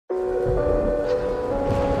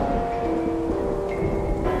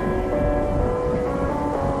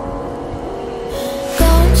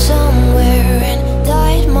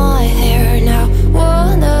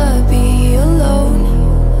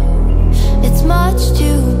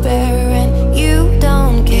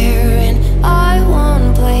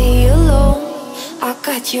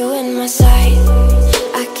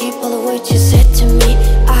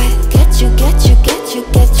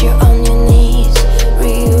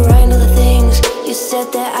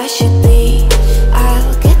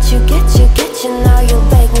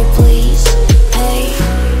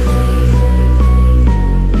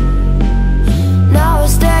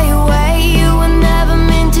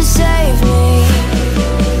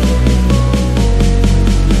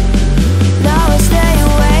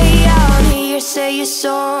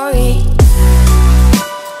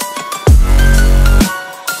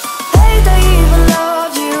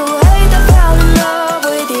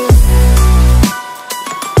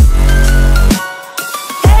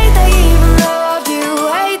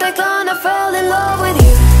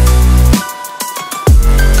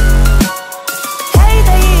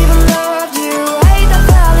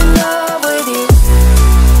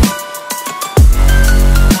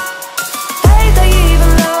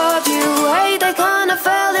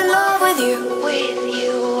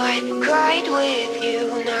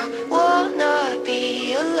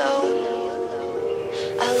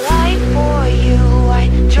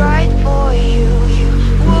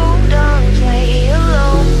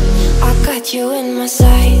got you in my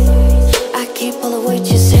sight. I keep all the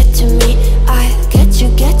words you said to me. I get you,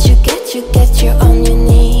 get you, get you, get you on your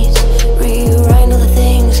knees. Rewrite all the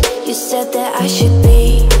things you said that I should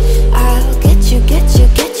be. I'll get you, get you,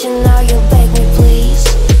 get you, now you beg me please.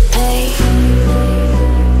 Hey,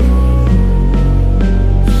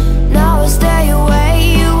 now I stay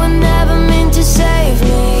away, you were never meant to save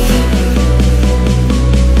me.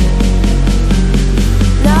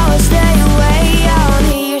 Now I stay away, I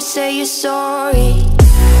wanna hear you say you're sorry.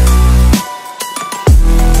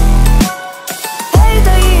 Hate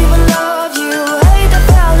I even love you, hate I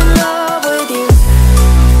fell in love with you.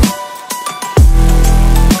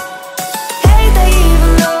 Hate I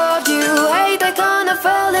even loved you, hate I kinda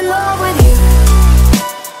fell in love with you.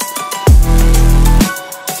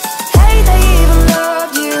 Hate I even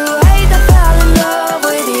loved you, hate I fell in love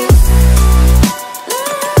with you.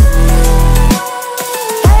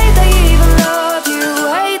 Hate I even loved you,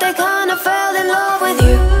 hate I kinda fell in love with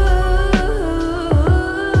you.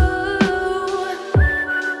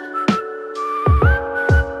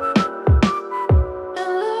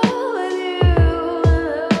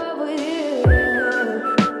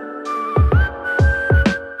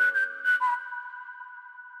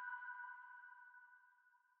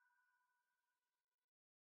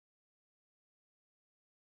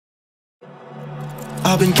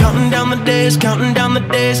 I've been counting down the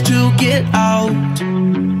days to get out.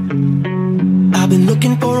 I've been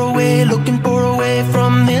looking for a way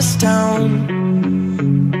from this town.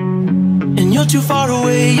 And you're too far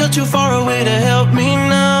away to help me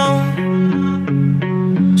now.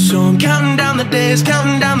 So I'm counting down the days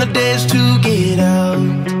to get out.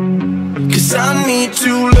 'Cause I need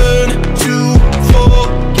to learn to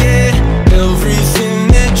forget everything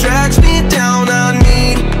that drags me down. I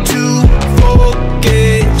need to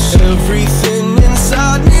forget everything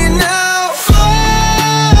inside me now.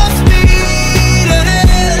 Full speed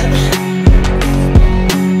ahead,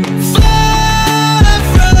 fly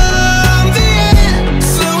from the end.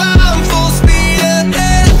 So I'm full speed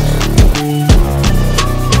ahead.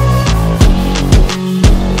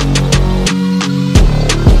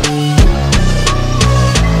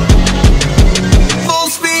 Full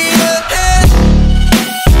speed ahead.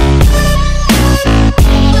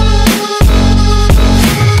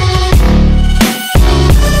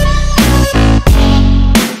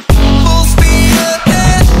 Full speed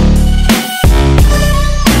ahead.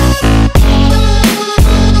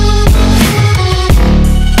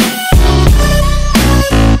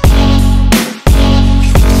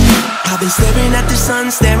 I've been staring at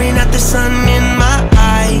the sun in my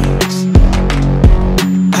eyes.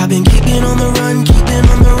 I've been keeping on the run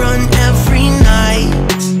every night.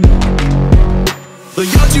 But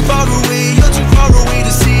you're too far away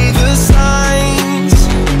to see the signs.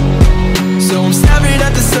 So I'm staring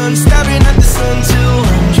at the sun till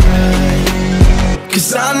I'm dry. 'Cause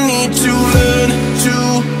I need to learn to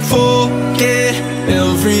forget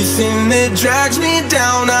everything that drags me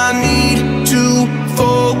down. I need to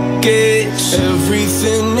forget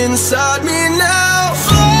everything inside me now.